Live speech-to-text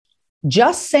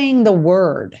Just saying the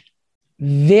word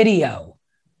video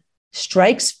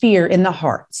strikes fear in the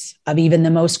hearts of even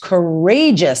the most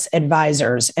courageous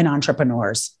advisors and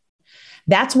entrepreneurs.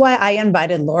 That's why I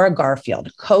invited Laura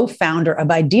Garfield, co-founder of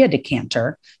Idea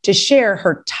Decanter, to share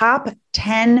her top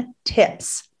 10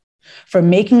 tips for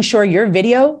making sure your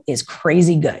video is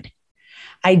crazy good.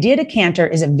 Idea Decanter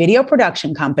is a video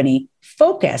production company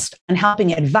focused on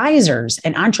helping advisors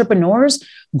and entrepreneurs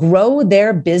grow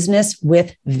their business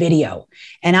with video.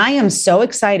 And I am so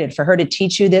excited for her to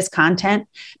teach you this content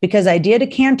because Idea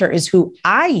Decanter is who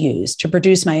I use to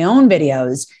produce my own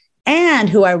videos and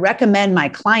who I recommend my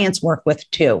clients work with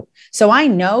too. So I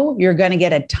know you're going to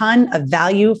get a ton of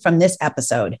value from this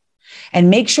episode.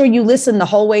 And make sure you listen the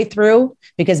whole way through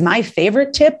because my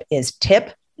favorite tip is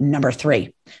tip number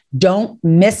 3. Don't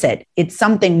miss it. It's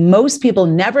something most people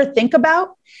never think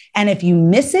about. And if you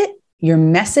miss it, your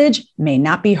message may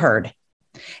not be heard.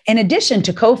 In addition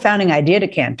to co-founding Idea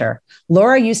Decanter,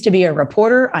 Laura used to be a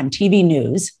reporter on TV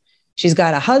news. She's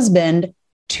got a husband,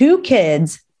 2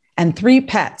 kids, and 3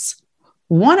 pets,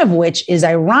 one of which is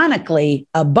ironically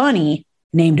a bunny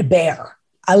named Bear.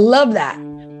 I love that.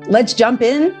 Let's jump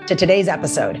in to today's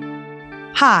episode.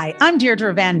 Hi, I'm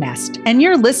Deirdre Van Nest, and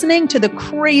you're listening to the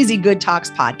Crazy Good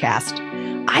Talks podcast.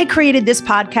 I created this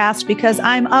podcast because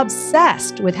I'm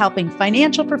obsessed with helping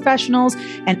financial professionals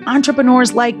and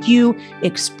entrepreneurs like you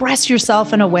express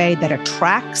yourself in a way that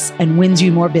attracts and wins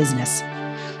you more business.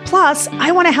 Plus,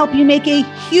 I want to help you make a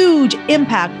huge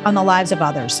impact on the lives of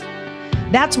others.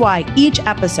 That's why each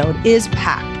episode is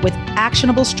packed with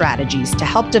actionable strategies to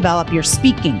help develop your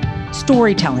speaking,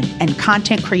 storytelling, and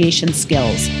content creation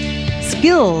skills.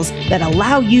 Skills that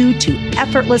allow you to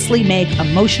effortlessly make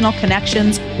emotional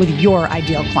connections with your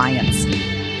ideal clients.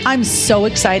 I'm so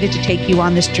excited to take you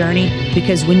on this journey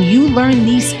because when you learn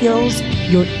these skills,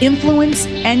 your influence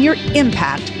and your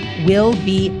impact will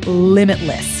be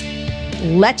limitless.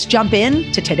 Let's jump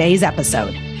in to today's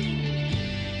episode.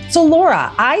 So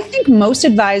Laura, I think most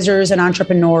advisors and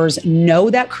entrepreneurs know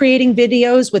that creating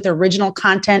videos with original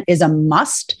content is a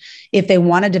must if they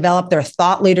want to develop their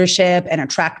thought leadership and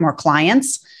attract more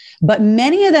clients, but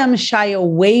many of them shy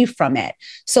away from it.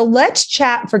 So let's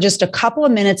chat for just a couple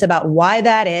of minutes about why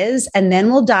that is, and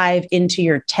then we'll dive into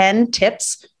your 10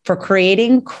 tips for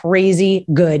creating crazy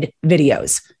good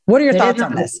videos. What are your thoughts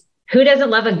on this? Who doesn't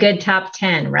love a good top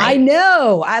 10, right? I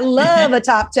know. I love a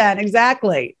top 10.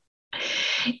 Exactly.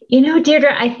 You know,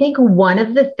 Deirdre, I think one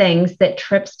of the things that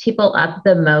trips people up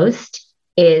the most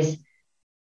is,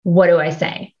 what do I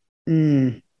say?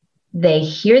 They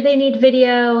hear they need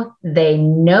video, they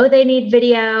know they need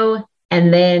video,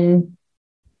 and then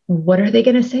what are they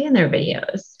going to say in their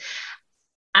videos?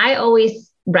 I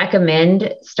always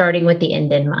recommend starting with the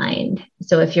end in mind.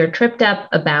 So if you're tripped up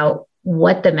about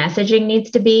what the messaging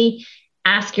needs to be,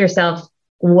 ask yourself,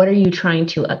 what are you trying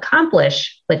to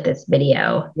accomplish with this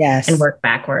video? Yes. And work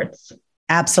backwards.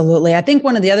 Absolutely. I think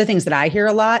one of the other things that I hear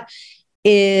a lot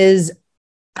is,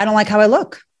 I don't like how I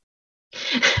look.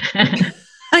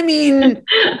 I mean, and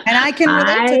I can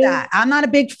relate to that. I'm not a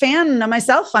big fan of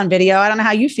myself on video. I don't know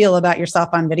how you feel about yourself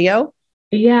on video.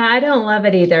 Yeah, I don't love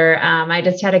it either. I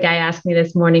just had a guy ask me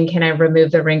this morning, can I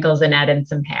remove the wrinkles and add in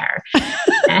some hair?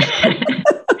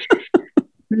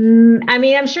 I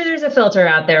mean, I'm sure there's a filter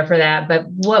out there for that, but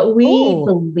what we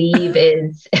believe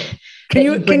is Can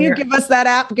you give us that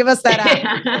app? Give us that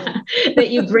app. That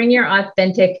you bring your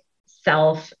authentic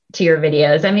self to your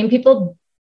videos. I mean, people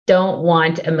don't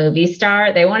want a movie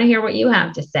star. They want to hear what you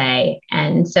have to say.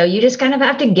 And so you just kind of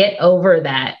have to get over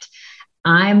that.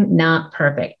 I'm not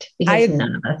perfect because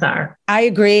none of us are. I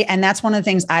agree. And that's one of the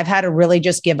things I've had to really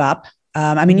just give up.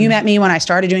 I mean, you met me when I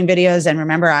started doing videos, and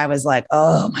remember, I was like,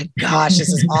 oh my gosh, this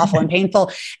is awful and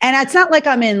painful. And it's not like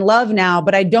I'm in love now,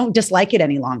 but I don't dislike it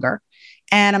any longer.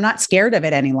 And I'm not scared of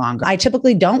it any longer. I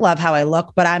typically don't love how I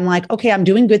look, but I'm like, okay, I'm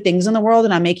doing good things in the world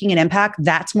and I'm making an impact.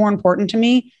 That's more important to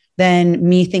me than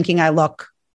me thinking I look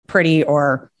pretty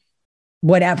or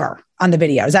whatever on the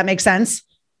video. Does that make sense?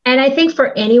 And I think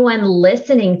for anyone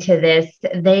listening to this,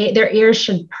 their ears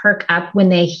should perk up when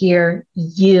they hear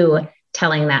you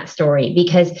telling that story,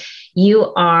 because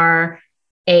you are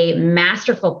a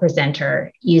masterful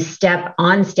presenter. You step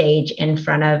on stage in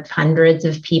front of hundreds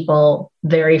of people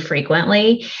very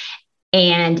frequently.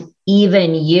 And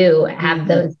even you have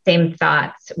those same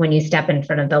thoughts when you step in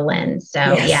front of the lens. So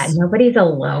yeah, nobody's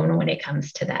alone when it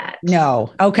comes to that.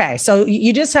 No. Okay. So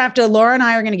you just have to, Laura and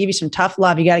I are going to give you some tough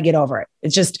love. You got to get over it.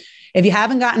 It's just, if you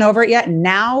haven't gotten over it yet,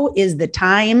 now is the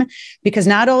time, because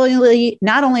not only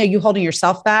are you holding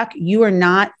yourself back, you are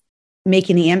not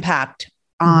making the impact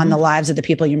on the lives of the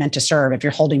people you're meant to serve if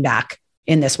you're holding back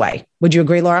in this way. Would you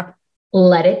agree, Laura?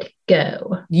 Let it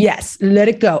go. Yes, let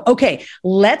it go. Okay,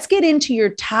 let's get into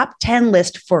your top 10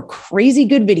 list for crazy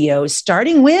good videos,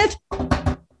 starting with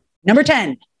number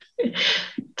 10.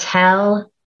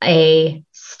 Tell a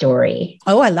story.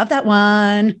 Oh, I love that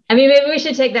one. I mean, maybe we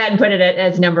should take that and put it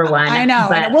as number one. I know.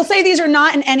 But we'll say these are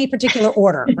not in any particular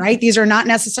order, right? These are not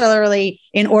necessarily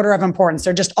in order of importance.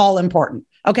 They're just all important.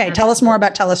 Okay, Tell us more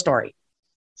about Tell a Story.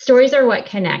 Stories are what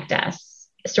connect us.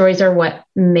 Stories are what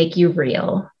make you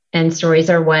real. And stories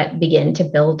are what begin to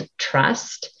build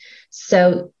trust.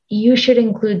 So you should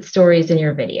include stories in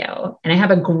your video. And I have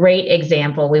a great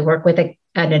example. We work with an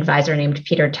advisor named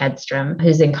Peter Tedstrom,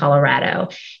 who's in Colorado.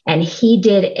 And he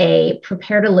did a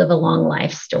Prepare to Live a Long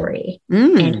Life story.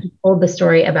 And he told the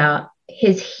story about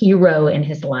his hero in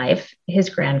his life, his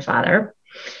grandfather,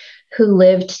 who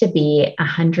lived to be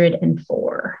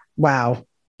 104. Wow.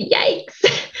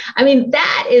 Yikes. I mean,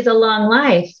 that is a long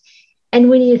life. And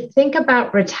when you think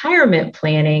about retirement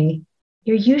planning,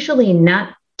 you're usually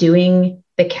not doing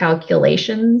the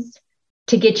calculations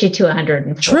to get you to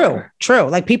 104. True.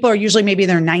 Like people are usually maybe in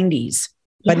their 90s,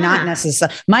 but not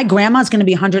necessarily. My grandma's going to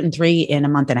be 103 in a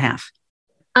month and a half.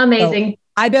 Amazing. So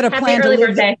I better plan to live.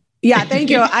 Birthday. Yeah, thank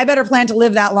you. I better plan to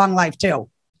live that long life too.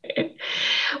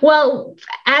 Well,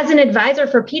 as an advisor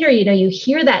for Peter, you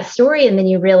hear that story and then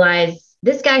you realize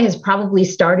this guy has probably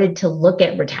started to look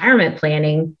at retirement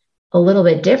planning a little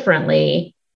bit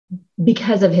differently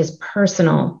because of his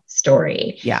personal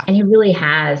story. Yeah. And he really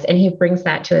has, and he brings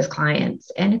that to his clients.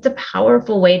 And it's a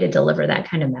powerful way to deliver that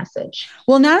kind of message.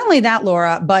 Well, not only that,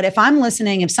 Laura, but if I'm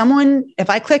listening, if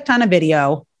I clicked on a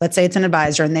video, let's say it's an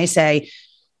advisor and they say,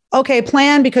 okay,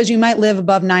 plan because you might live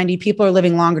above 90, people are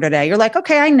living longer today. You're like,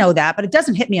 okay, I know that, but it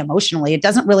doesn't hit me emotionally. It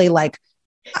doesn't really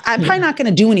I'm probably not going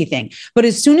to do anything. But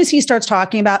as soon as he starts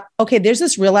talking about, okay, there's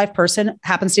this real life person,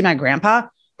 happens to be my grandpa,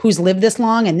 who's lived this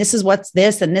long, and this is what's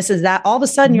this, and this is that. All of a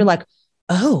sudden you're like,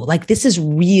 oh, like this is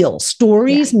real.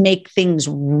 Stories make things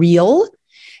real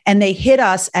and they hit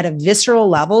us at a visceral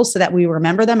level so that we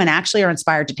remember them and actually are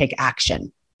inspired to take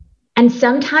action. And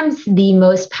sometimes the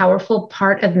most powerful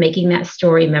part of making that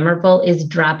story memorable is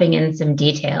dropping in some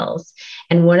details.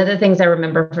 And one of the things I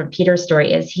remember from Peter's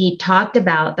story is he talked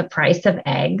about the price of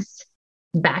eggs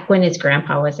back when his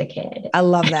grandpa was a kid. I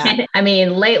love that. I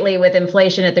mean, lately with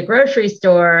inflation at the grocery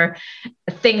store,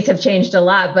 things have changed a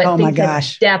lot, but things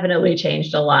have definitely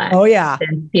changed a lot. Oh, yeah.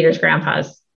 Since Peter's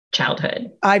grandpa's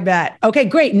childhood. I bet. Okay,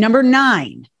 great. Number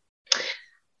 9.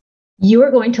 You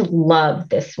are going to love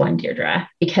this one, Deirdre,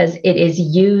 because it is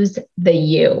use the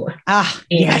you.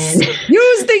 Yes.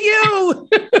 Use the you.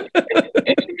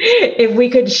 If we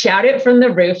could shout it from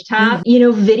the rooftop,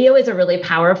 video is a really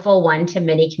powerful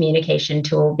one-to-many communication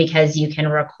tool because you can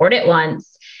record it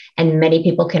once and many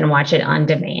people can watch it on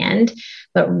demand.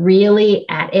 But really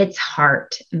at its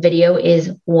heart, video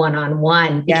is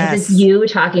one-on-one because it's you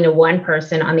talking to one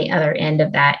person on the other end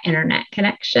of that internet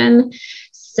connection.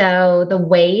 So the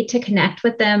way to connect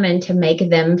with them and to make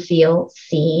them feel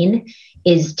seen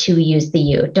is to use the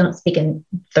you. Don't speak in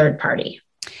third party.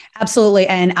 Absolutely.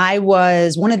 And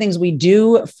one of the things we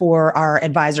do for our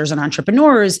advisors and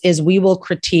entrepreneurs is we will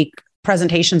critique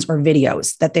presentations or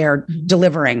videos that they're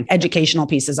delivering educational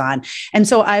pieces on. And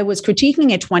so I was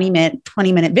critiquing a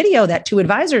 20-minute video that 2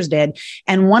 advisors did.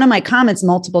 And one of my comments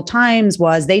multiple times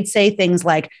was they'd say things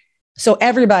like, so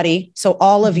everybody, so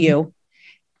all of you.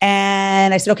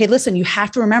 And I said, okay, listen, you have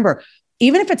to remember,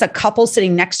 even if it's a couple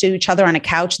sitting next to each other on a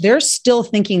couch, they're still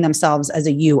thinking themselves as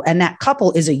a you. And that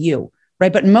couple is a you.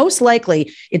 Right. But most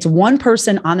likely it's one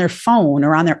person on their phone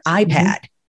or on their iPad,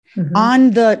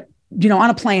 on on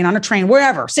a plane, on a train,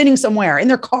 wherever, sitting somewhere in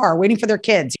their car, waiting for their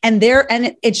kids. And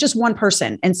it's just one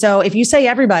person. And so if you say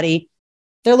everybody,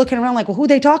 they're looking around like, well, who are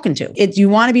they talking to? You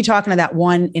want to be talking to that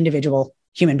one individual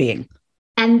human being.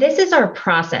 And this is our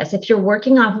process. If you're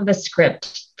working off of a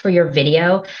script for your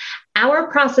video, our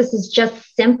process is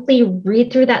just simply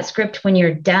read through that script when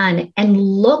you're done and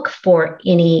look for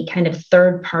any kind of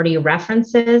third-party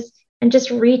references and just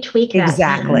retweak that.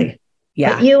 Exactly.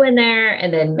 Yeah. Put you in there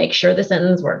and then make sure the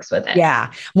sentence works with it.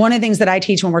 Yeah. One of the things that I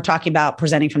teach when we're talking about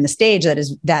presenting from the stage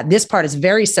that this part is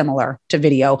very similar to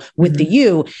video with the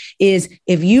you is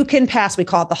if you can pass, we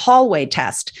call it the hallway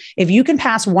test. If you can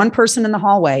pass one person in the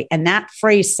hallway and that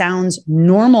phrase sounds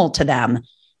normal to them,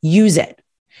 use it.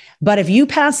 But if you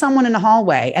pass someone in the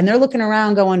hallway and they're looking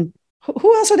around going,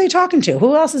 who else are they talking to?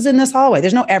 Who else is in this hallway?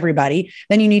 There's no everybody.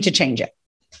 Then you need to change it.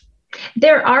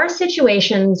 There are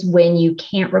situations when you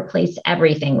can't replace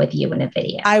everything with you in a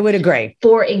video. I would agree.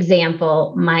 For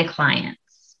example, my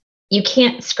clients, you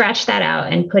can't scratch that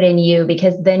out and put in you,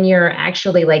 because then you're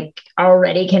actually like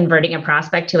already converting a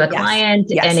prospect to a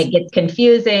client, and it gets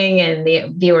confusing. And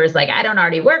the viewer's like, I don't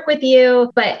already work with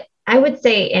you. But I would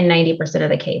say in 90% of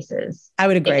the cases, I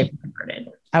would agree.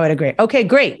 I would agree. Okay,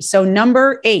 great. So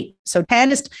number 8. So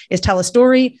 10 is tell a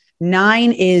story.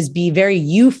 9 is be very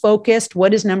you focused.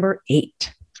 What is number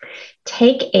 8?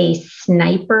 Take a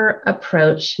sniper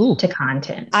approach to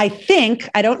content. I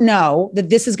don't know that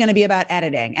this is going to be about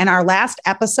editing. And our last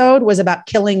episode was about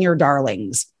killing your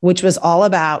darlings, which was all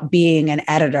about being an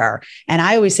editor. And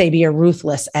I always say be a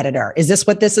ruthless editor. Is this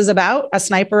what this is about? A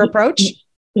sniper approach?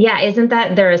 Yeah. Isn't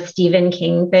that there a Stephen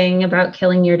King thing about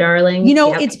killing your darlings?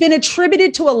 It's been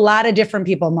attributed to a lot of different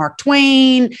people, Mark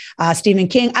Twain, Stephen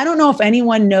King. I don't know if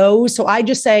anyone knows. So I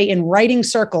just say in writing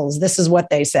circles, this is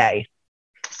what they say.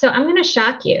 So I'm going to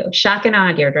shock you. Shock and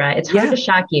awe, Deirdre. It's hard to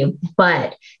shock you,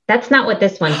 but that's not what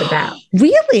this one's about.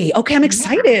 Really? Okay. I'm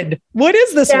excited. What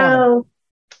is this one?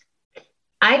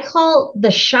 I call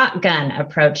the shotgun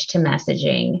approach to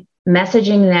messaging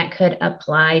that could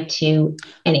apply to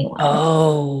anyone.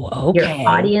 Oh, okay. Your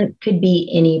audience could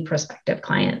be any prospective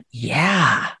client.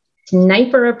 Yeah.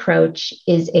 Sniper approach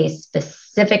is a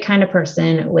specific kind of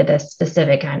person with a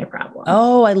specific kind of problem.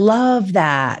 Oh, I love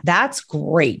that. That's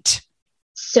great.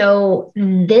 So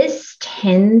this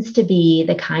tends to be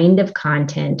the kind of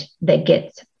content that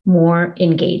gets more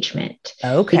engagement.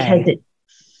 Okay. Because it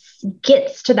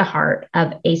gets to the heart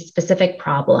of a specific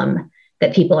problem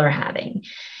that people are having.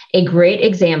 A great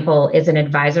example is an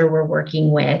advisor we're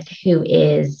working with who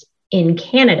is in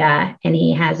Canada, and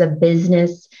he has a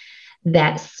business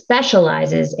that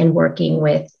specializes in working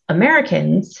with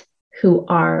Americans who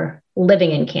are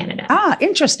living in Canada. Ah,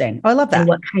 interesting. Oh, I love that. And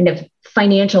what kind of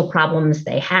financial problems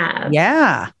they have.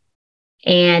 Yeah.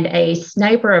 And a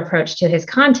sniper approach to his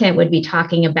content would be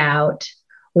talking about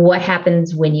what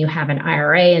happens when you have an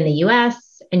IRA in the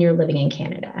US and you're living in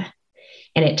Canada.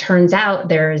 And it turns out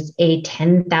there's a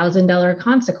 $10,000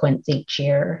 consequence each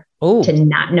year to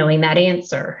not knowing that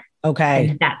answer. Okay.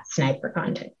 And that's sniper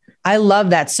content. I love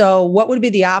that. So what would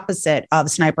be the opposite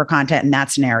of sniper content in that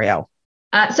scenario?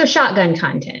 So shotgun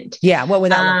content. Yeah. What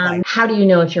would that look like? How do you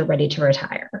know if you're ready to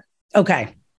retire?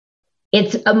 Okay.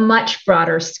 It's a much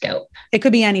broader scope. It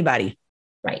could be anybody.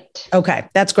 Right. Okay.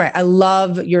 That's great. I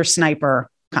love your sniper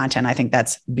content. I think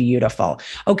that's beautiful.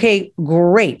 Okay,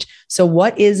 great. So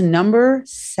what is number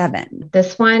 7?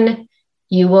 This one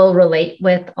you will relate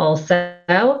with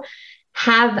also.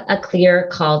 Have a clear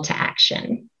call to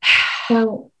action.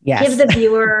 So give the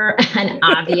viewer an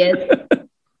obvious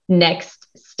next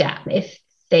step. If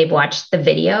they've watched the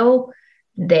video,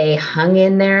 they hung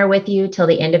in there with you till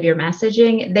the end of your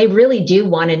messaging, they really do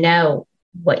want to know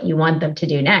what you want them to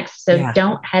do next. So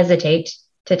don't hesitate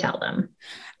to tell them.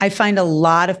 I find a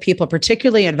lot of people,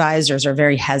 particularly advisors, are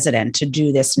very hesitant to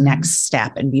do this next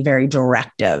step and be very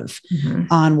directive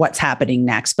on what's happening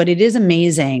next. But it is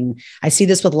amazing. I see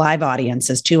this with live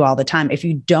audiences too all the time. If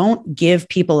you don't give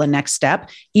people a next step,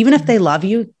 even if they love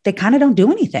you, they kind of don't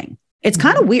do anything. It's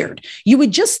kind of weird. You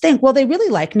would just think, well, they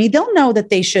really like me. They'll know that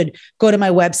they should go to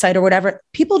my website or whatever.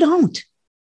 People don't.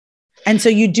 And so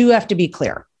you do have to be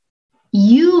clear.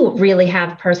 You really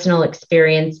have personal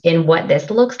experience in what this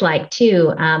looks like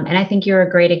too. And I think you're a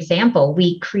great example.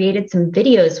 We created some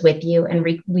videos with you and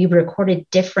we recorded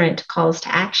different calls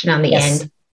to action on the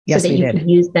end so that you could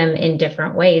use them in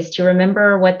different ways. Do you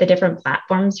remember what the different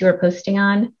platforms you were posting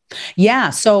on? Yeah.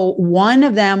 So one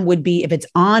of them would be if it's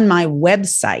on my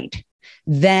website,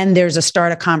 then there's a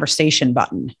start a conversation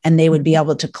button and they would be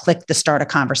able to click the start a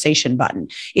conversation button.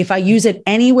 If I use it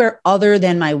anywhere other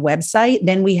than my website,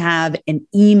 then we have an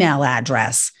email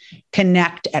address,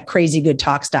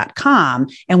 connect@crazygoodtalks.com.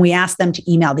 And we ask them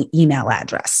to email the email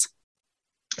address.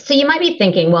 So you might be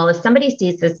thinking, well, if somebody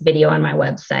sees this video on my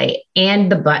website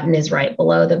and the button is right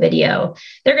below the video,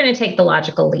 they're going to take the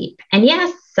logical leap. And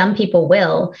yes, some people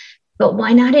will, but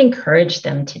why not encourage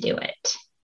them to do it?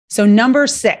 So number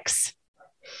 6.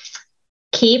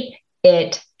 Keep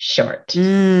it short.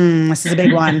 This is a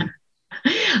big one.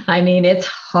 I mean, it's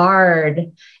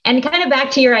hard. And kind of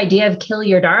back to your idea of kill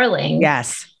your darling.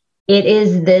 Yes. It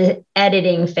is the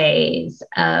editing phase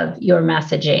of your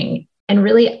messaging. And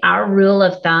really, our rule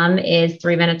of thumb is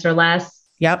 3 minutes or less.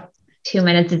 Yep. 2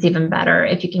 minutes is even better.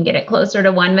 If you can get it closer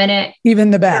to 1 minute.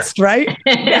 Even the best, right?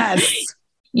 Yes.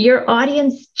 Your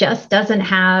audience just doesn't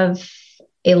have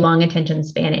a long attention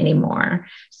span anymore.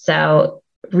 So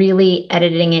really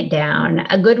editing it down.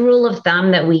 A good rule of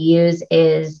thumb that we use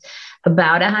is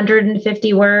about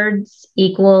 150 words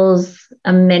equals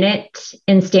a minute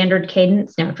in standard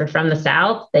cadence. Now, if you're from the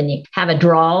South, then you have a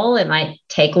drawl. It might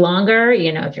take longer.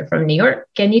 If you're from New York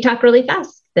and you talk really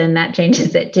fast, then that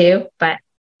changes it too. But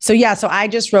so I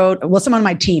just wrote, someone on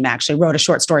my team actually wrote a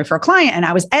short story for a client and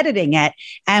I was editing it.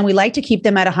 And we like to keep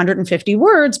them at 150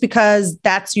 words because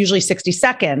that's usually 60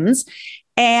 seconds.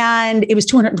 And it was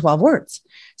 212 words.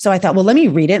 So I thought, well, let me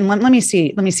read it and let me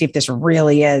see if this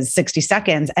really is 60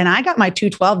 seconds. And I got my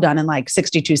 212 done in like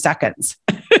 62 seconds.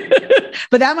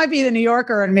 But that might be the New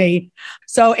Yorker in me.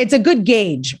 So it's a good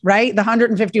gauge, right? The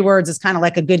 150 words is kind of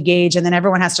like a good gauge. And then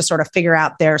everyone has to sort of figure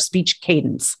out their speech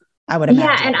cadence, I would imagine.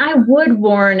 Yeah. And I would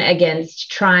warn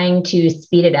against trying to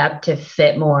speed it up to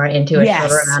fit more into a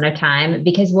shorter amount of time,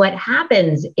 because what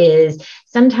happens is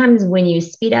sometimes when you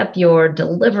speed up your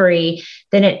delivery,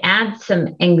 then it adds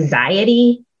some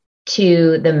anxiety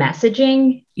to the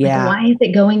messaging. Yeah. Like, why is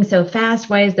it going so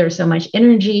fast? Why is there so much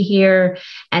energy here?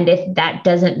 And if that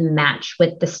doesn't match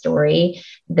with the story,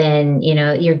 then,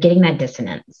 you're getting that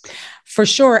dissonance. For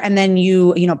sure. And then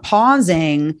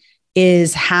pausing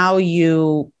is how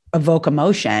you evoke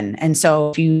emotion. And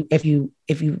so if you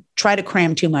try to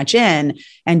cram too much in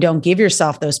and don't give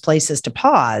yourself those places to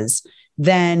pause,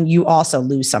 then you also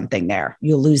lose something there.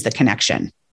 You'll lose the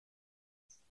connection.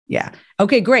 Yeah.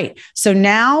 Okay, great. So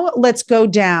now let's go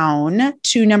down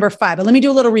to number 5. But let me do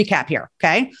a little recap here.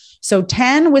 Okay. So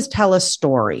 10 was tell a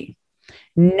story.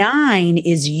 9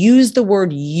 is use the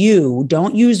word you.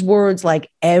 Don't use words like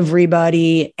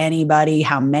everybody, anybody,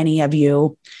 how many of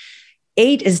you.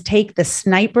 8 is take the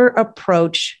sniper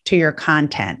approach to your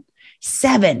content.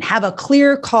 7, have a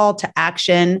clear call to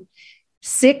action.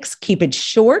 6, keep it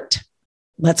short.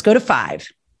 Let's go to 5.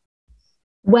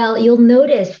 Well, you'll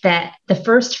notice that the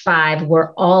first 5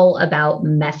 were all about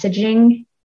messaging.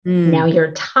 Now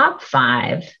your top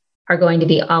 5 are going to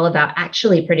be all about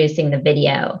actually producing the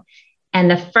video. And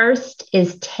the first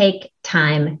is take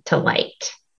time to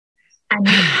light. And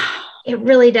it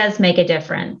really does make a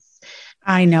difference.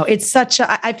 I know. It's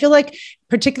I feel like,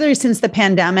 particularly since the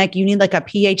pandemic, you need like a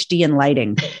PhD in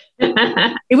lighting.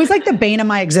 It was like the bane of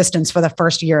my existence for the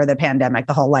first year of the pandemic,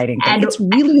 the whole lighting thing. And it's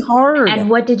really hard. And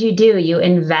what did you do? You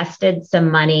invested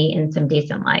some money in some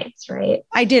decent lights, right?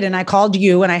 I did. And I called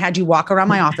you and I had you walk around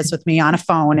my office with me on a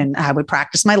phone and I would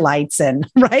practice my lights and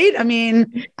right. I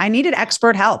mean, I needed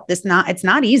expert help. It's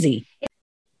not easy.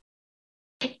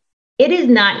 It is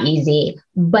not easy,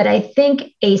 but I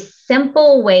think a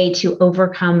simple way to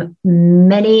overcome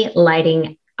many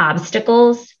lighting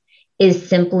obstacles is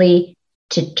simply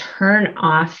to turn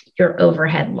off your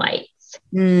overhead lights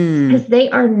because they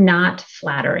are not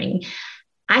flattering.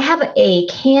 I have a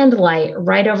canned light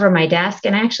right over my desk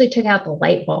and I actually took out the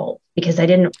light bulb because I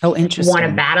didn't want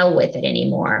to battle with it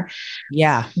anymore.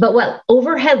 Yeah. But what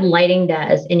overhead lighting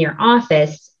does in your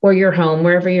office or your home,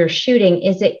 wherever you're shooting,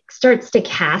 is it starts to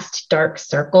cast dark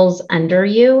circles under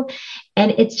you.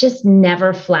 And it's just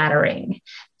never flattering.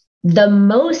 The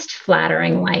most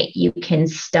flattering light you can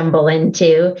stumble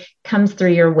into comes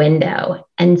through your window.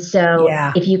 And so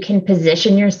if you can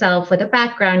position yourself with a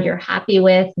background you're happy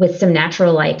with some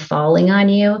natural light falling on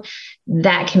you,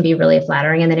 that can be really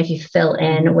flattering. And then if you fill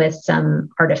in with some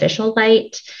artificial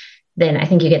light, then I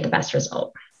think you get the best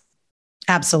result.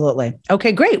 Absolutely.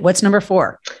 Okay, great. What's number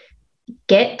 4?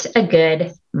 Get a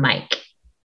good mic.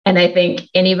 And I think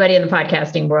anybody in the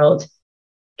podcasting world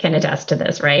can attest to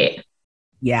this, right?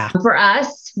 Yeah. For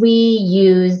us, we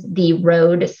use the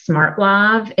Rode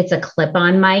SmartLav. It's a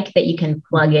clip-on mic that you can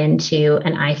plug into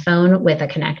an iPhone with a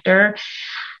connector.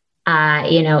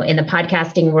 In the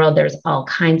podcasting world, there's all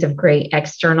kinds of great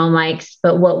external mics.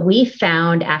 But what we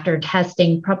found after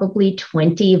testing probably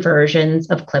 20 versions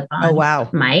of clip-on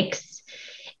mics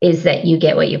is that you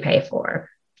get what you pay for.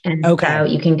 And so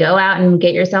you can go out and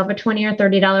get yourself a $20 or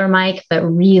 $30 mic, but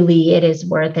really it is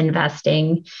worth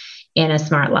investing in a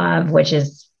SmartLav, which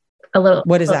is a little,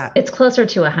 what is that? It's closer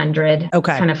to 100.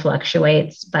 Okay. Kind of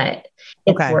fluctuates, but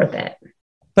it's worth it.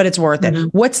 But it's worth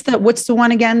it. What's the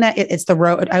one again that it's the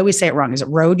Rode? I always say it wrong. Is it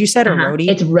Rode you said or Rode?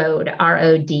 It's Rode,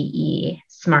 RODE,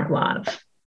 SmartLav.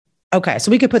 Okay.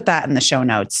 So we could put that in the show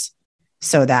notes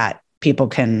so that people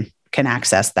can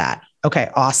access that. Okay.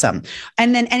 Awesome.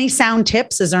 And then any sound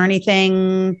tips? Is there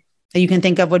anything that you can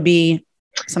think of would be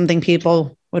something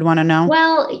people would want to know?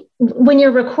 Well, when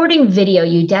you're recording video,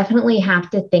 you definitely have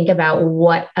to think about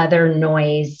what other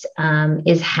noise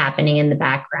is happening in the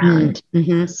background.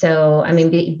 Mm-hmm. So, I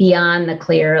mean, beyond the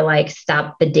clear, like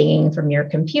stop the dinging from your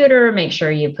computer, make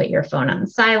sure you put your phone on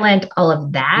silent, all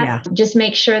of that. Yeah. Just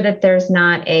make sure that there's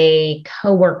not a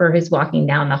coworker who's walking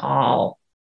down the hall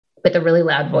with a really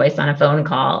loud voice on a phone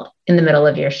call in the middle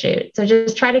of your shoot. So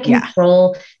just try to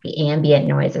control the ambient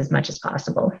noise as much as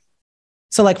possible.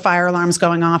 So like fire alarms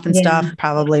going off and stuff,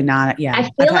 probably not. Yeah. I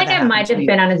feel like I might have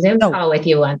been on a Zoom call with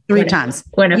you once. Three times.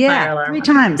 When a fire alarm.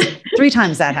 Three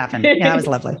times that happened. Yeah, that was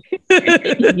lovely.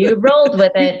 You rolled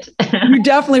with it. You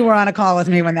definitely were on a call with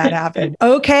me when that happened.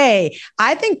 Okay.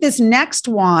 I think this next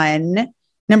one,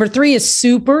 number 3, is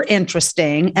super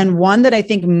interesting and one that I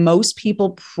think most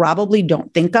people probably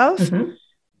don't think of. Mm-hmm.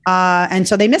 And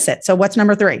so they miss it. So what's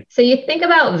number 3? So you think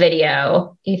about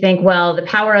video, you think, well, the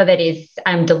power of it is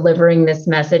I'm delivering this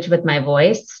message with my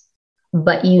voice,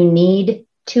 but you need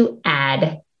to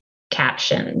add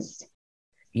captions.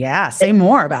 Yeah. Say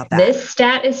more about that. This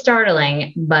stat is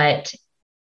startling, but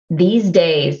these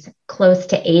days, close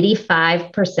to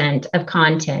 85% of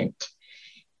content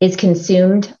is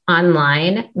consumed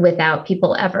online without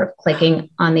people ever clicking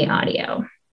on the audio.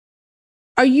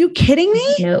 Are you kidding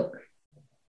me? Nope.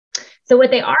 So what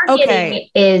they are getting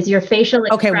is your facial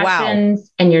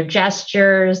expressions and your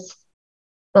gestures,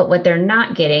 but what they're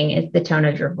not getting is the tone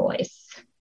of your voice.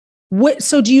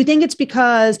 So do you think it's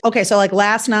because, so like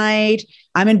last night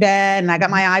I'm in bed and I got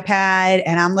my iPad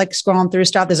and I'm like scrolling through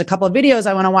stuff. There's a couple of videos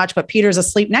I want to watch, but Peter's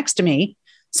asleep next to me.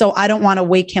 So I don't want to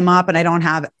wake him up and I don't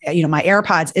have, my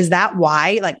AirPods. Is that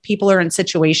why like people are in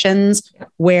situations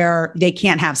where they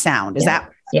can't have sound? Is that?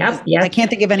 Yep. I can't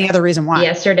think of any other reason why.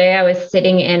 Yesterday, I was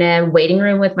sitting in a waiting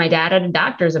room with my dad at a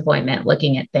doctor's appointment,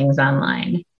 looking at things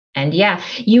online. And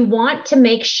you want to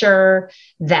make sure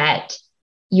that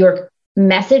your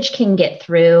message can get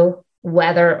through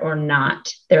whether or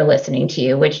not they're listening to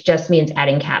you, which just means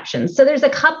adding captions. So there's a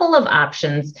couple of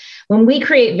options. When we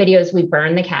create videos, we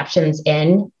burn the captions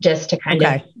in just to kind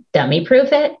of dummy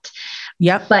proof it.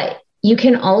 Yep. But you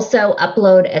can also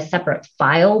upload a separate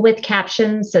file with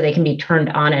captions so they can be turned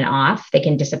on and off. They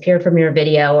can disappear from your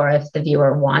video, or if the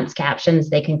viewer wants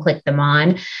captions, they can click them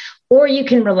on. Or you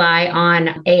can rely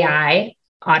on AI,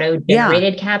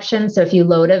 auto-generated captions. So if you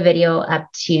load a video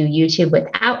up to YouTube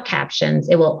without captions,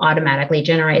 it will automatically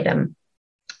generate them.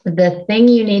 The thing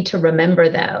you need to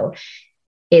remember,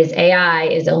 is AI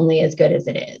is only as good as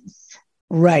it is.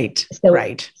 Right.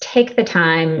 So take the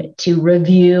time to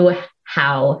review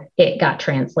how it got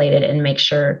translated and make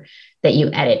sure that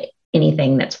you edit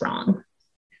anything that's wrong.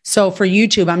 So for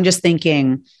YouTube, I'm just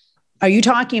thinking, are you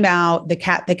talking about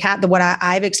what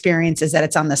I've experienced is that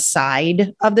it's on the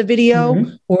side of the video,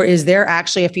 or is there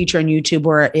actually a feature in YouTube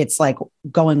where it's like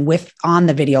going on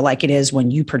the video like it is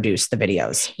when you produce the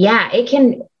videos? Yeah, it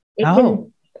can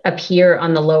appear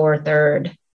on the lower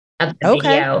third of the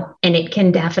video, and it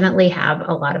can definitely have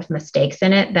a lot of mistakes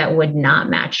in it that would not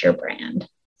match your brand.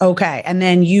 Okay. And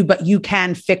then but you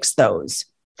can fix those.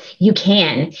 You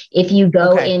can. If you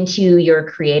go into your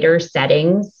creator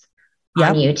settings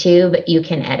on YouTube, you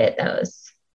can edit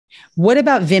those. What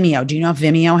about Vimeo? Do you know if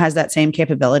Vimeo has that same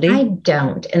capability? I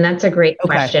don't. And that's a great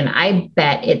question. I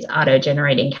bet it's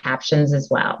auto-generating captions as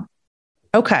well.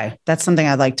 Okay. That's something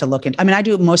I'd like to look into. I mean, I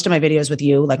do most of my videos with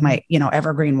you, like my,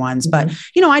 evergreen ones, but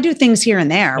I do things here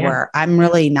and there where I'm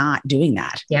really not doing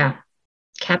that. Yeah.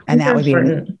 Captions and that would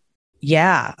important. Be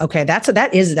Yeah. Okay. That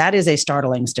is a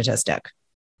startling statistic.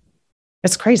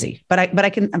 It's crazy, but I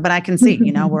can see,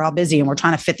 we're all busy and we're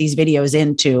trying to fit these videos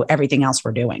into everything else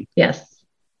we're doing. Yes.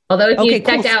 Although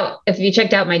if you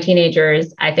checked out my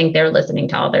teenagers, I think they're listening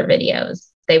to all their videos.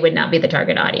 They would not be the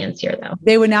target audience here though.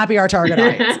 They would not be our target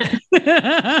audience.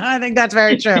 I think that's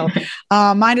very true.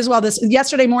 Mine as well.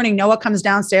 Yesterday morning, Noah comes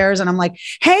downstairs and I'm like,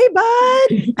 "Hey,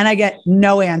 bud." And I get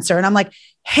no answer. And I'm like,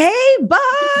 "Hey, bud."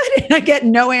 And I get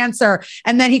no answer.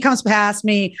 And then he comes past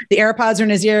me, the AirPods are in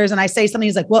his ears. And I say something,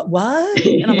 he's like, what?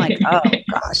 And I'm like, oh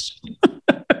gosh,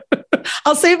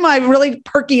 I'll save my really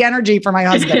perky energy for my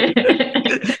husband.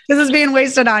 This is being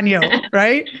wasted on you.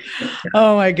 Right.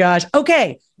 Oh my gosh.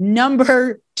 Okay.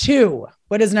 Number 2.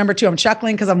 What is number 2? I'm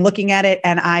chuckling because I'm looking at it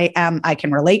and I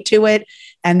can relate to it.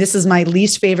 And this is my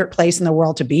least favorite place in the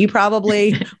world to be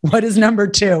probably. What is number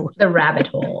 2? The rabbit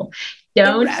hole.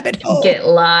 Don't get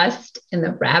lost in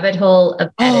the rabbit hole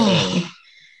of editing.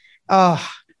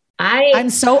 I'm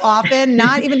so often,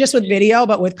 not even just with video,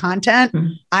 but with content,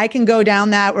 I can go down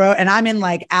that road and I'm in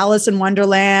like Alice in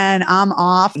Wonderland. I'm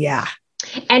off. Yeah.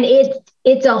 And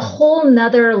it's a whole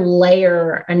nother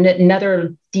layer,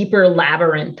 another deeper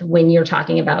labyrinth when you're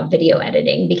talking about video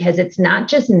editing, because it's not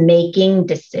just making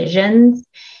decisions,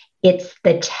 it's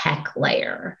the tech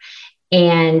layer.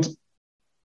 And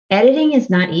editing is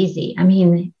not easy. I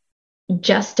mean,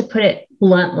 just to put it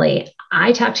bluntly,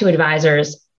 I talk to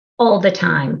advisors all the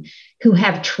time who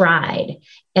have tried,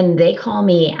 and they call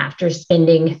me after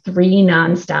spending 3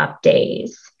 nonstop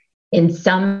days in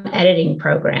some editing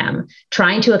program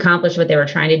trying to accomplish what they were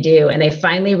trying to do. And they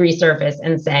finally resurface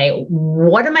and say,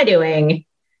 what am I doing?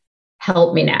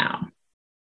 Help me now.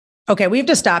 Okay, we have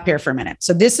to stop here for a minute.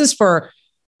 So this is for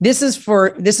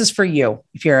you.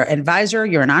 If you're an advisor,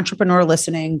 you're an entrepreneur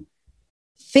listening,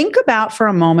 think about for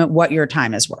a moment what your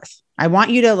time is worth. I want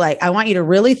you to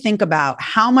really think about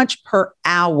how much per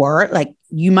hour, like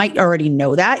you might already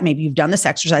know that. Maybe you've done this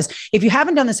exercise. If you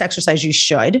haven't done this exercise, you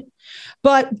should,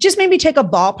 but just maybe take a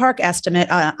ballpark estimate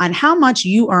on how much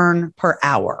you earn per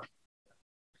hour.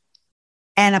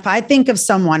 And if I think of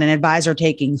someone, an advisor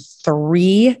taking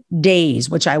 3 days,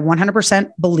 which I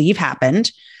 100% believe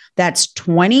happened, that's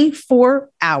 24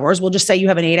 hours. We'll just say you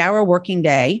have an 8-hour working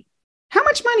day. How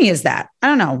much money is that? I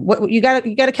don't know. What you got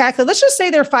to calculate. Let's just say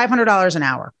they're $500 an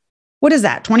hour. What is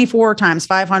that? 24 times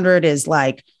 500 is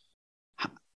like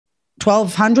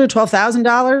 $12,000. I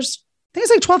think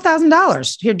it's like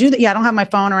 $12,000. Here, do that. Yeah, I don't have my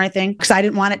phone or anything because I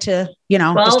didn't want it to,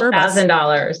 disturb us.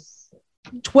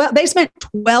 $12,000. They spent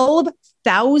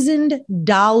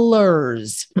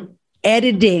 $12,000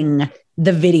 editing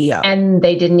the video. And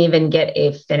they didn't even get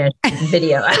a finished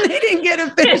video. They didn't get a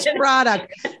finished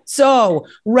product. So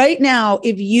right now,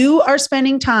 if you are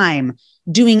spending time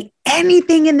doing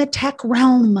anything in the tech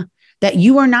realm that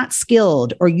you are not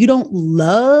skilled or you don't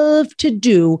love to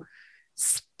do,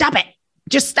 stop it.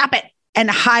 Just stop it and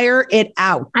hire it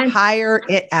out. Hire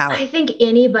it out. I think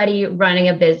anybody running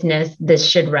a business, this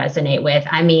should resonate with.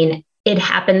 I mean, it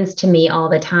happens to me all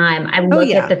the time. I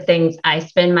look at the things I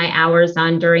spend my hours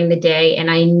on during the day, and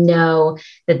I know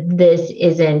that this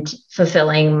isn't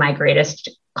fulfilling my greatest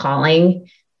calling,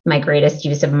 my greatest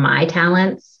use of my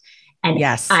talents. And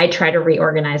yes, I try to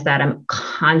reorganize that. I'm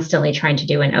constantly trying to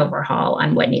do an overhaul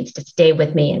on what needs to stay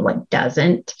with me and what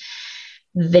doesn't.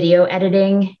 Video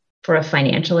editing for a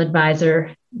financial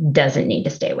advisor doesn't need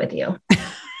to stay with you.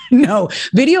 No,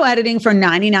 video editing for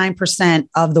 99%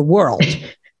 of the world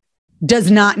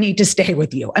does not need to stay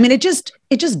with you. I mean, it just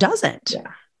doesn't. Yeah.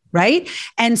 Right.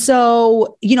 And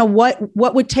so,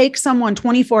 what would take someone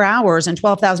 24 hours and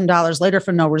 $12,000 later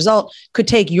for no result could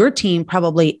take your team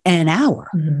probably an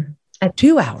hour,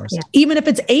 2 hours, even if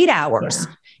it's 8 hours,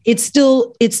 it's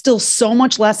still so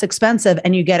much less expensive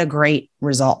and you get a great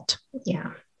result.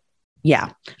 Yeah. Yeah.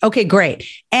 Okay, great.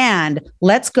 And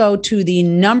let's go to the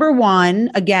number one.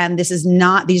 Again,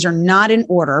 these are not in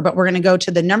order, but we're going to go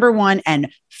to the number one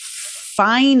and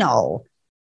final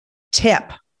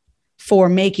tip for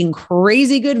making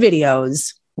crazy good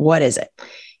videos. What is it?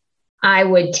 I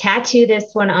would tattoo this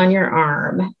one on your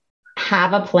arm,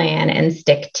 have a plan and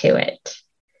stick to it.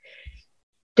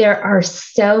 There are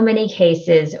so many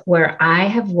cases where I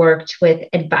have worked with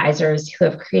advisors who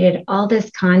have created all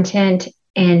this content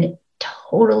and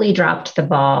totally dropped the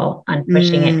ball on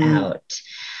pushing it out.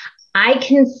 I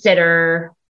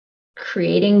consider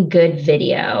creating good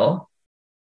video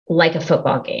like a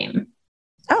football game.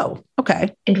 Oh,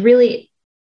 okay. And really,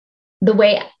 the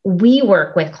way we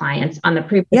work with clients on the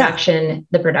pre-production,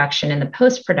 the production, and the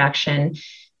post-production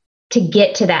to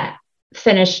get to that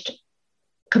finished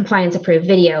compliance approved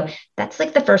video, that's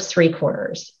like the first 3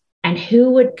 quarters. And who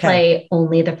would play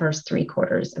only the first 3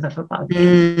 quarters of a football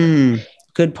game?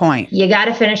 Good point. You got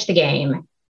to finish the game.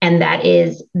 And that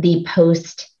is the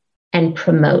post and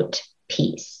promote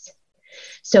piece.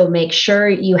 So make sure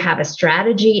you have a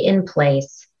strategy in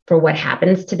place for what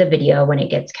happens to the video when it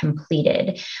gets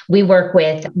completed. We work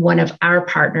with one of our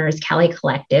partners, Cali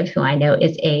Collective, who I know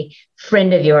is a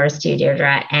friend of yours too,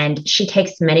 Deirdre, and she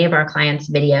takes many of our clients'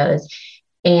 videos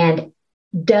and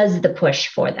does the push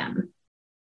for them.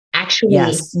 Actually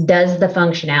does the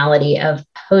functionality of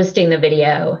posting the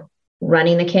video,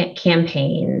 running the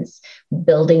campaigns,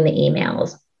 building the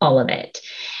emails, all of it.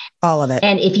 All of it.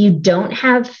 And if you don't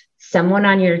have someone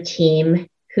on your team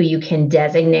who you can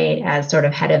designate as sort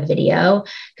of head of video,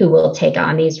 who will take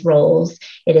on these roles,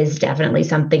 it is definitely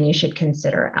something you should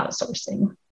consider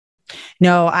outsourcing.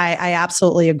 No, I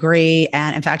absolutely agree.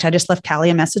 And in fact, I just left Callie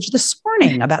a message this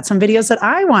morning about some videos that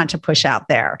I want to push out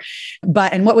there.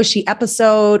 And what was she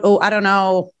episode? Oh, I don't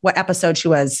know what episode she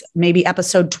was. Maybe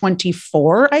episode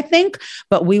 24, I think.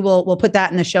 But we'll put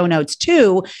that in the show notes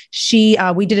too.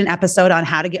 We did an episode on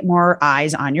how to get more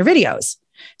eyes on your videos.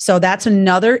 So that's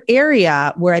another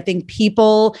area where I think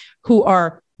people who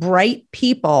are bright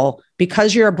people,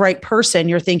 because you're a bright person,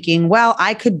 you're thinking, well,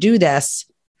 I could do this.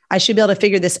 I should be able to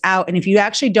figure this out. And if you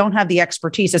actually don't have the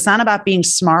expertise, it's not about being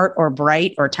smart or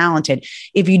bright or talented.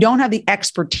 If you don't have the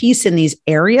expertise in these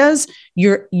areas,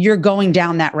 you're going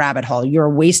down that rabbit hole. You're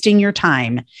wasting your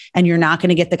time and you're not going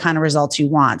to get the kind of results you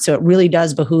want. So it really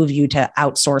does behoove you to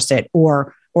outsource it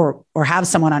or or have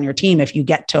someone on your team if you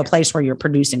get to a place where you're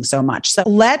producing so much. So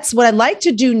what I'd like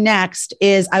to do next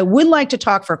is I would like to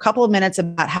talk for a couple of minutes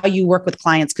about how you work with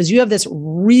clients, because you have this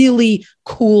really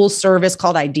cool service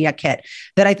called Idea Kit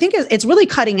that I think it's really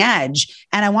cutting edge,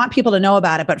 and I want people to know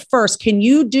about it. But first, can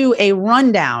you do a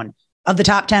rundown of the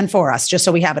top 10 for us, just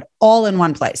so we have it all in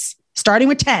one place, starting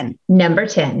with 10? Number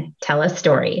 10, tell a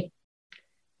story.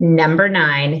 Number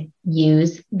 9,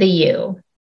 use the you.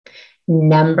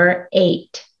 Number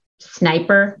 8,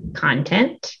 sniper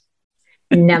content.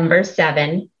 Number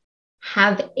 7,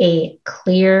 have a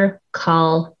clear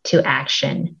call to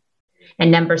action.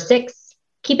 And number 6,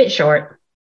 keep it short.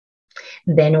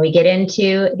 Then we get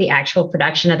into the actual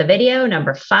production of the video.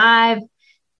 Number 5,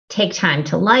 take time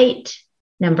to light.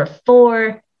 Number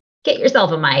 4, get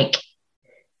yourself a mic.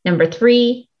 Number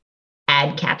 3,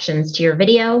 add captions to your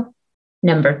video.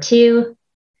 Number 2,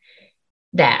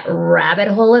 that rabbit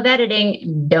hole of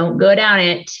editing, don't go down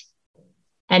it.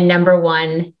 And number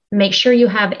 1, make sure you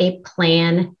have a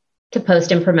plan to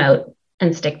post and promote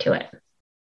and stick to it.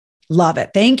 Love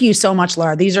it. Thank you so much,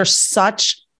 Laura. These are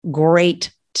such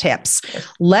great tips.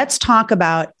 Let's talk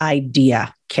about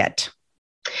Idea Kit.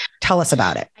 Tell us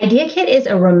about it. Idea Kit is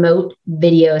a remote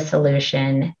video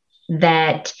solution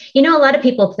that, a lot of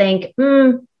people think,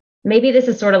 maybe this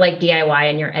is sort of like DIY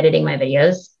and you're editing my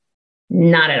videos.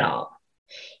 Not at all.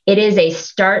 It is a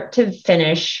start to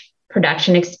finish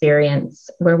production experience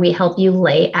where we help you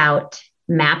lay out,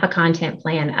 map a content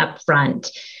plan up front,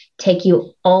 take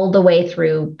you all the way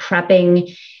through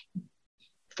prepping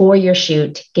for your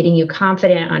shoot, getting you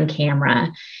confident on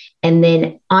camera. And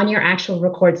then on your actual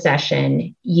record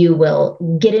session, you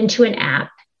will get into an app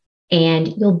and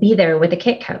you'll be there with a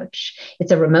kit coach.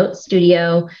 It's a remote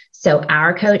studio, so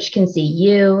our coach can see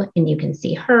you and you can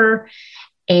see her.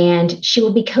 And she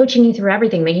will be coaching you through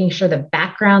everything, making sure the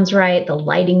background's right, the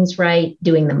lighting's right,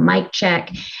 doing the mic check.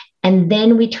 And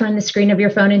then we turn the screen of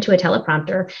your phone into a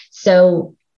teleprompter,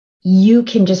 so you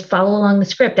can just follow along the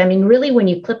script. I mean, really, when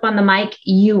you clip on the mic,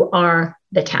 you are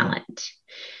the talent.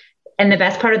 And the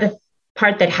best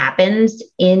part that happens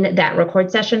in that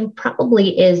record session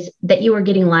probably is that you are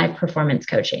getting live performance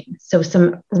coaching. So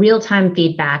some real-time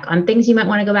feedback on things you might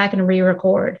want to go back and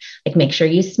re-record, like make sure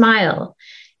you smile.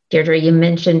 Deirdre, you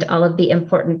mentioned all of the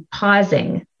important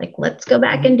pausing, like let's go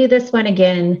back and do this one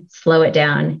again, slow it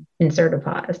down, insert a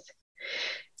pause.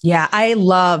 Yeah,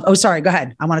 sorry, go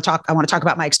ahead. I want to talk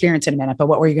about my experience in a minute, but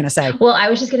what were you going to say? Well, I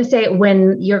was just going to say,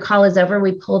 when your call is over,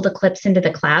 we pull the clips into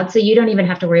the cloud, so you don't even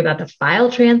have to worry about the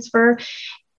file transfer,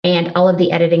 and all of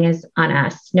the editing is on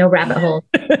us. No rabbit hole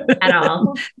at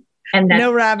all. And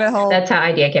no rabbit hole. That's how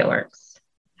Idea Kit works.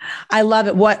 I love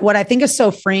it. What I think is so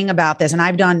freeing about this, and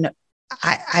I've done,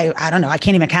 I don't know, I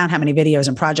can't even count how many videos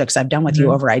and projects I've done with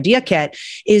you over Idea Kit,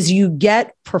 is you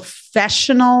get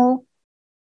professional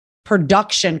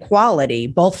production quality,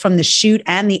 both from the shoot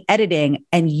and the editing,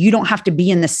 and you don't have to be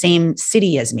in the same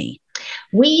city as me.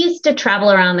 We used to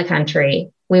travel around the country.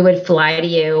 We would fly to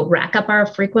you, rack up our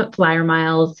frequent flyer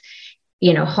miles,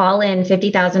 haul in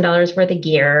 $50,000 worth of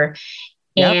gear.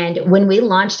 Yep. And when we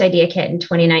launched Idea Kit in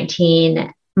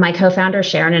 2019, my co-founder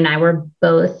Sharon and I were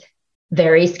both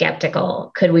very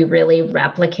skeptical. Could we really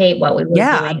replicate what we were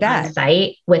doing on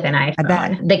site with an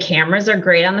iPhone? The cameras are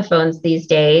great on the phones these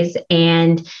days.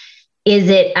 And is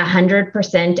it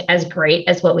 100% as great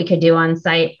as what we could do on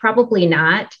site? Probably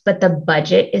not, but the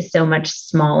budget is so much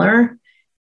smaller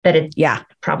that it's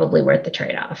probably worth the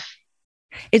trade-off.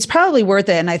 It's probably worth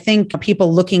it. And I think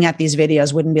people looking at these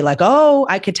videos wouldn't be like, oh,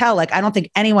 I could tell. Like, I don't think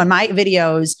my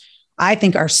videos, I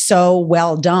think, are so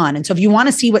well done. And so if you want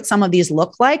to see what some of these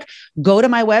look like, go to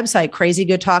my website,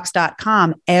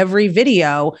 crazygoodtalks.com. Every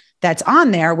video that's on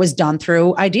there was done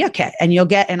through Idea Kit, and you'll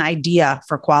get an idea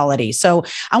for quality. So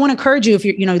I want to encourage you, if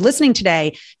you're listening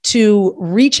today, to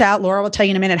reach out. Laura will tell you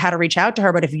in a minute how to reach out to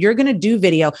her. But if you're going to do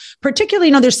video,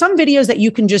 particularly, there's some videos that you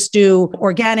can just do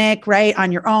organic, right?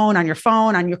 On your own, on your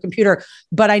phone, on your computer.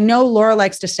 But I know Laura you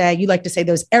like to say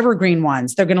those evergreen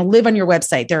ones, they're going to live on your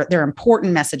website. They're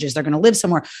important messages. They're going to live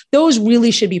somewhere. Those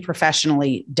really should be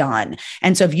professionally done.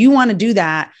 And so if you want to do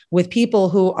that with people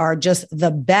who are just the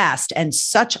best and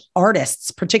such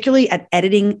artists, particularly at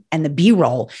editing and the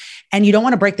B-roll, and you don't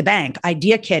want to break the bank,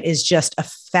 Idea Kit is just a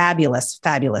fabulous,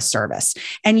 fabulous service.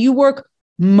 And you work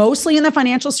mostly in the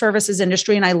financial services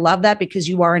industry. And I love that because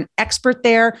you are an expert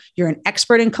there. You're an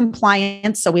expert in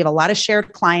compliance. So we have a lot of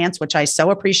shared clients, which I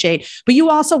so appreciate. But you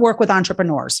also work with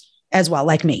entrepreneurs as well,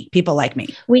 like me, people like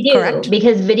me. We do, correct?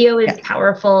 Because video is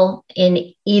powerful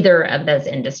in either of those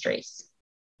industries.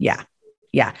 Yeah.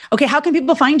 Okay. How can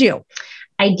people find you?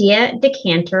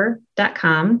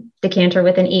 IdeaDecanter.com, decanter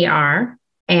with an ER.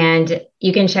 And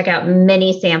you can check out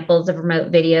many samples of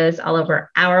remote videos all over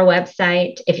our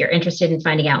website. If you're interested in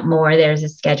finding out more, there's a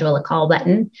schedule a call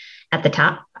button at the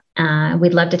top.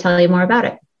 We'd love to tell you more about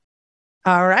it.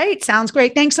 All right. Sounds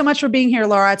great. Thanks so much for being here,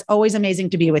 Laura. It's always amazing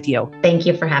to be with you. Thank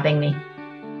you for having me.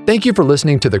 Thank you for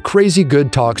listening to the Crazy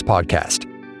Good Talks podcast.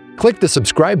 Click the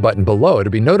subscribe button below to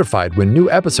be notified when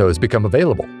new episodes become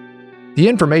available. The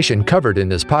information covered in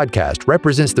this podcast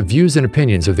represents the views and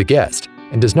opinions of the guest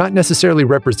and does not necessarily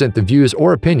represent the views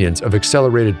or opinions of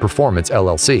Accelerated Performance,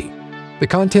 LLC. The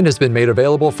content has been made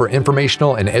available for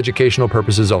informational and educational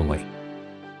purposes only.